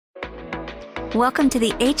Welcome to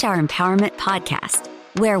the HR Empowerment Podcast,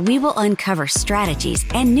 where we will uncover strategies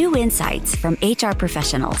and new insights from HR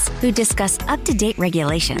professionals who discuss up-to-date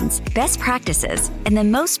regulations, best practices, and the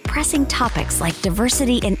most pressing topics like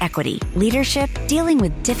diversity and equity, leadership, dealing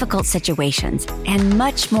with difficult situations, and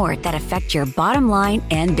much more that affect your bottom line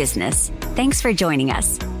and business. Thanks for joining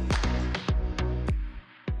us.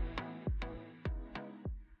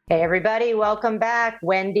 Hey everybody, welcome back.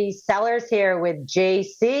 Wendy Sellers here with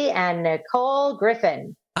JC and Nicole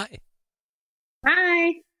Griffin. Hi.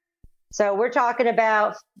 Hi. So we're talking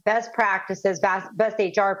about best practices, best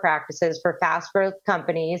HR practices for fast growth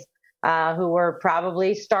companies who were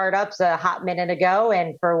probably startups a hot minute ago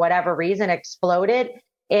and for whatever reason exploded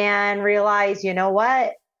and realize, you know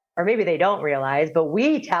what? Or maybe they don't realize, but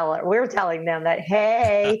we're telling them that,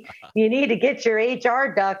 hey, you need to get your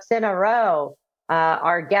HR ducks in a row.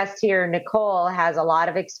 Our guest here, Nicole, has a lot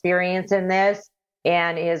of experience in this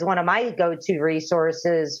and is one of my go-to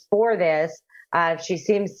resources for this. She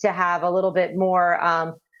seems to have a little bit more,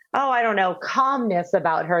 calmness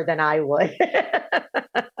about her than I would.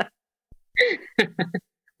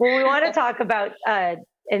 What we want to talk about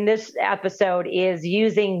in this episode is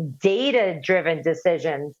using data-driven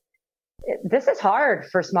decisions. This is hard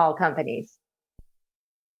for small companies.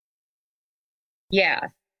 Yeah.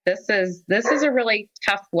 This is a really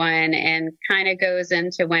tough one and kind of goes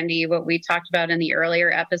into, Wendy, what we talked about in the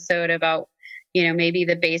earlier episode about, maybe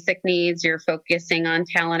the basic needs. You're focusing on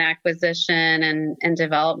talent acquisition and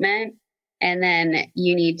development. And then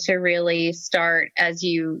you need to really start as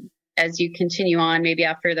you continue on, maybe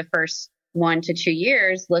after the first 1 to 2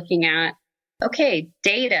 years, looking at, okay,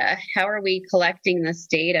 data, how are we collecting this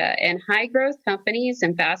data? And high growth companies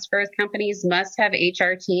and fast growth companies must have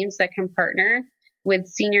HR teams that can partner with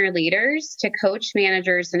senior leaders to coach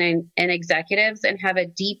managers and executives and have a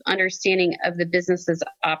deep understanding of the business's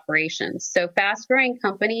operations. So fast-growing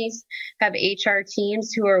companies have HR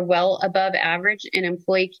teams who are well above average in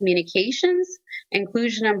employee communications,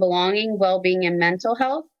 inclusion and belonging, well-being, and mental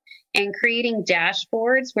health, and creating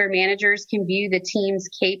dashboards where managers can view the team's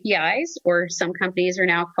KPIs, or some companies are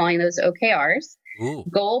now calling those OKRs,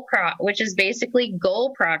 which is basically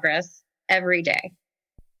goal progress every day.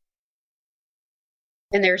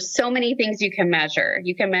 And there's so many things you can measure.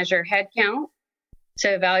 You can measure headcount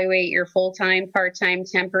to evaluate your full-time, part-time,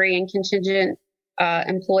 temporary, and contingent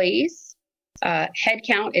employees.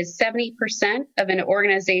 Headcount is 70% of an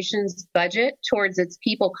organization's budget towards its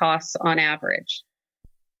people costs on average.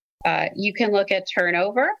 You can look at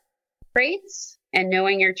turnover rates, and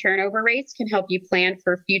knowing your turnover rates can help you plan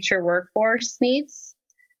for future workforce needs.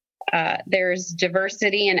 There's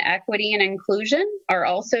diversity and equity and inclusion are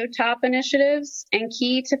also top initiatives and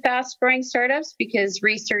key to fast-growing startups because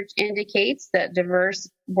research indicates that diverse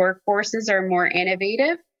workforces are more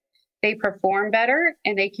innovative, they perform better,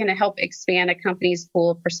 and they can help expand a company's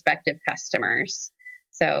pool of prospective customers.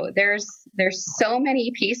 So there's so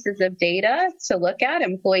many pieces of data to look at.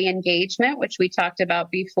 Employee engagement, which we talked about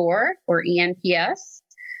before, or ENPS.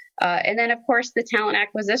 And then, of course, the talent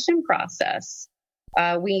acquisition process.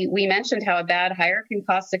 We mentioned how a bad hire can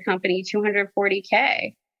cost a company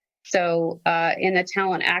 $240K. So in the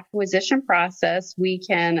talent acquisition process, we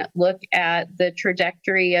can look at the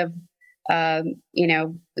trajectory of,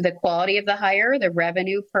 the quality of the hire, the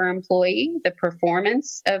revenue per employee, the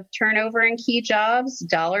performance of turnover in key jobs,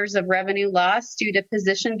 dollars of revenue lost due to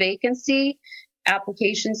position vacancy,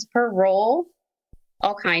 applications per role,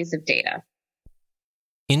 all kinds of data.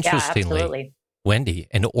 Interestingly, Wendy,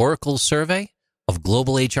 an Oracle survey of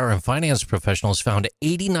global HR and finance professionals found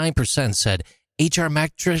 89% said HR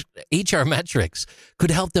metrics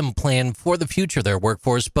could help them plan for the future of their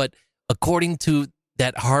workforce. But according to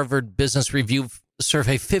that Harvard Business Review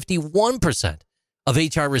survey, 51% of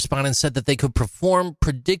HR respondents said that they could perform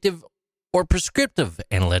predictive or prescriptive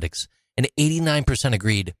analytics, and 89%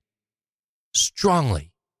 agreed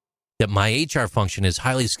strongly that my HR function is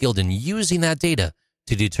highly skilled in using that data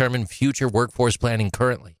to determine future workforce planning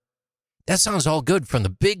currently. That sounds all good from the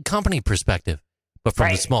big company perspective, but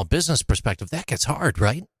from the small business perspective, that gets hard,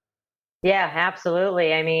 right? Yeah,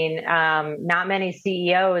 absolutely. I mean, not many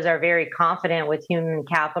CEOs are very confident with human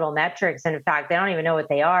capital metrics. And in fact, they don't even know what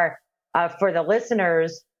they are. For the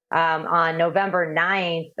listeners, on November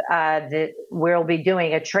 9th, we'll be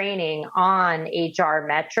doing a training on HR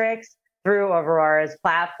metrics through Aurora's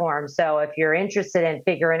platform. So if you're interested in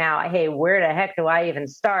figuring out, hey, where the heck do I even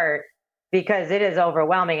start? Because it is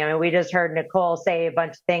overwhelming. I mean, we just heard Nicole say a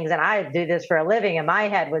bunch of things, and I do this for a living, and my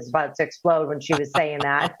head was about to explode when she was saying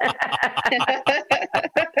that.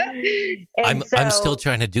 I'm still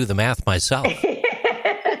trying to do the math myself.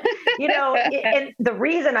 And the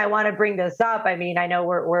reason I want to bring this up, I mean, I know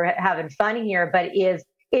we're having fun here, but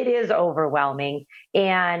it is overwhelming.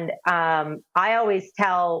 And I always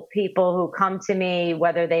tell people who come to me,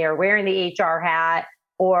 whether they are wearing the HR hat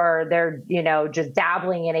or they're, just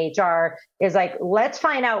dabbling in HR, is like, let's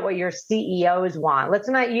find out what your CEOs want. Let's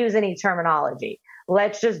not use any terminology.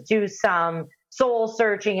 Let's just do some soul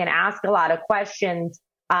searching and ask a lot of questions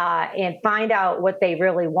and find out what they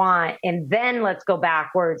really want. And then let's go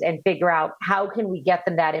backwards and figure out how can we get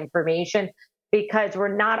them that information, because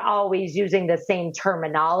we're not always using the same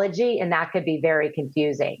terminology, and that could be very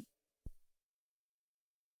confusing.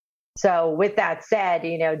 So with that said,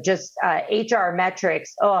 just HR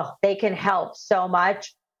metrics, they can help so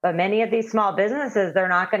much. But many of these small businesses,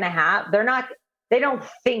 they don't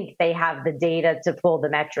think they have the data to pull the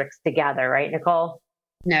metrics together, right, Nicole?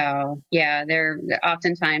 No. Yeah.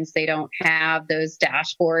 Oftentimes they don't have those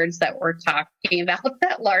dashboards that we're talking about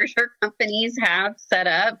that larger companies have set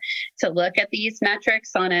up to look at these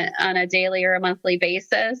metrics on a daily or a monthly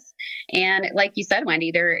basis. And like you said,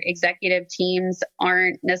 Wendy, their executive teams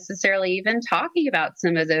aren't necessarily even talking about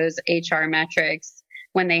some of those HR metrics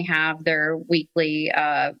when they have their weekly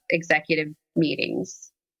executive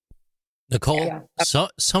meetings. Nicole, so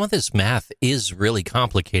some of this math is really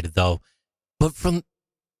complicated, though. But from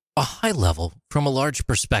a high level, from a large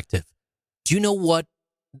perspective, do you know what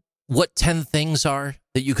 10 things are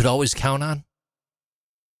that you could always count on?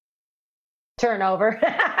 Turnover.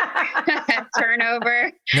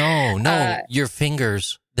 Turnover. No, your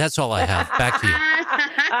fingers. That's all I have. Back to you.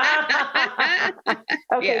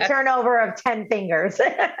 Okay, yeah. Turnover of 10 fingers.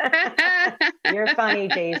 You're funny,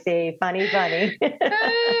 JC. Funny.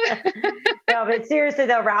 No, but seriously,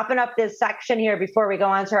 though, wrapping up this section here before we go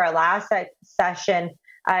on to our last session,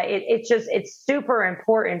 it's super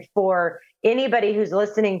important for anybody who's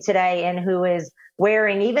listening today and who is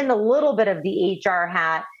wearing even a little bit of the HR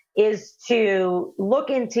hat is to look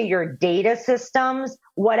into your data systems,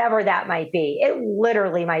 whatever that might be. It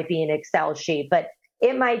literally might be an Excel sheet, but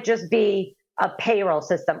it might just be a payroll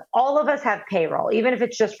system. All of us have payroll, even if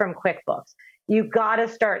it's just from QuickBooks. You got to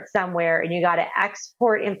start somewhere, and you got to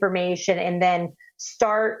export information and then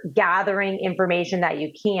start gathering information that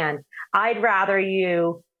you can. I'd rather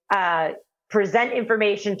you present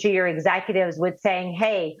information to your executives with saying,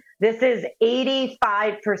 hey, this is 85%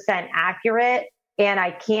 accurate, and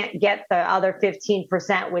I can't get the other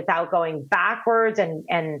 15% without going backwards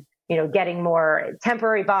and getting more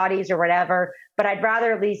temporary bodies or whatever. But I'd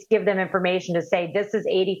rather at least give them information to say this is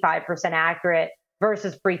 85% accurate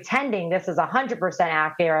versus pretending this is 100%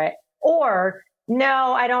 accurate, or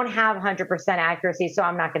no, I don't have 100% accuracy, so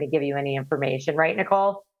I'm not going to give you any information. Right,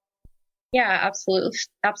 Nicole? Yeah,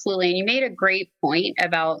 absolutely. And you made a great point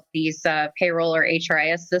about these payroll or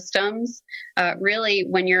HRIS systems. Really,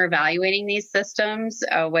 when you're evaluating these systems,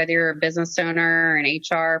 whether you're a business owner or an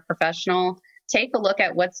HR professional, take a look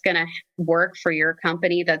at what's going to work for your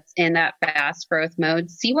company that's in that fast growth mode.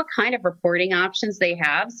 See what kind of reporting options they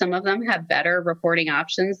have. Some of them have better reporting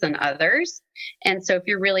options than others. And so if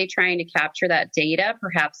you're really trying to capture that data,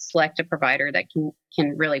 perhaps select a provider that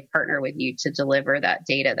can really partner with you to deliver that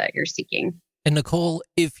data that you're seeking. And Nicole,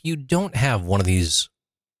 if you don't have one of these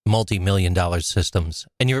multi-million-dollar systems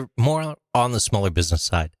and you're more on the smaller business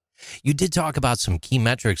side, you did talk about some key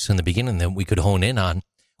metrics in the beginning that we could hone in on.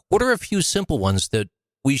 What are a few simple ones that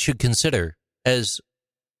we should consider as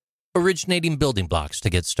originating building blocks to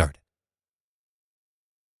get started?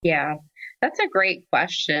 Yeah, that's a great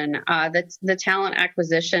question. The talent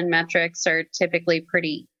acquisition metrics are typically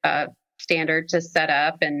pretty standard to set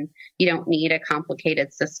up, and you don't need a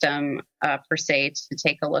complicated system per se to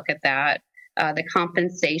take a look at that. The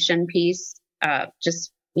compensation piece,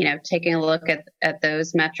 just taking a look at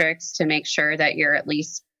those metrics to make sure that you're at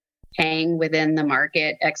least paying within the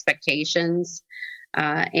market expectations.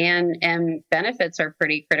 And benefits are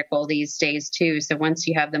pretty critical these days too. So once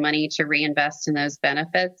you have the money to reinvest in those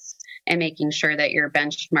benefits and making sure that you're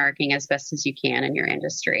benchmarking as best as you can in your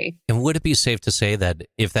industry. And would it be safe to say that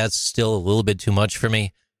if that's still a little bit too much for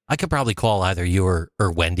me, I could probably call either you or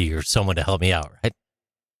Wendy or someone to help me out, right?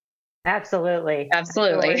 Absolutely. That's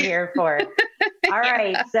what we're here for. All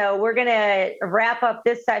right. So we're going to wrap up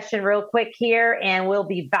this session real quick here, and we'll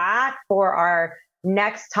be back for our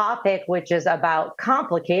next topic, which is about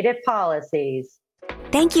complicated policies.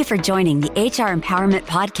 Thank you for joining the HR Empowerment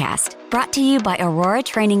Podcast, brought to you by Aurora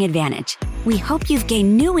Training Advantage. We hope you've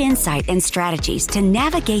gained new insight and strategies to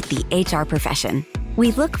navigate the HR profession.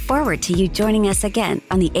 We look forward to you joining us again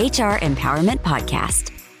on the HR Empowerment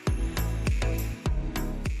Podcast.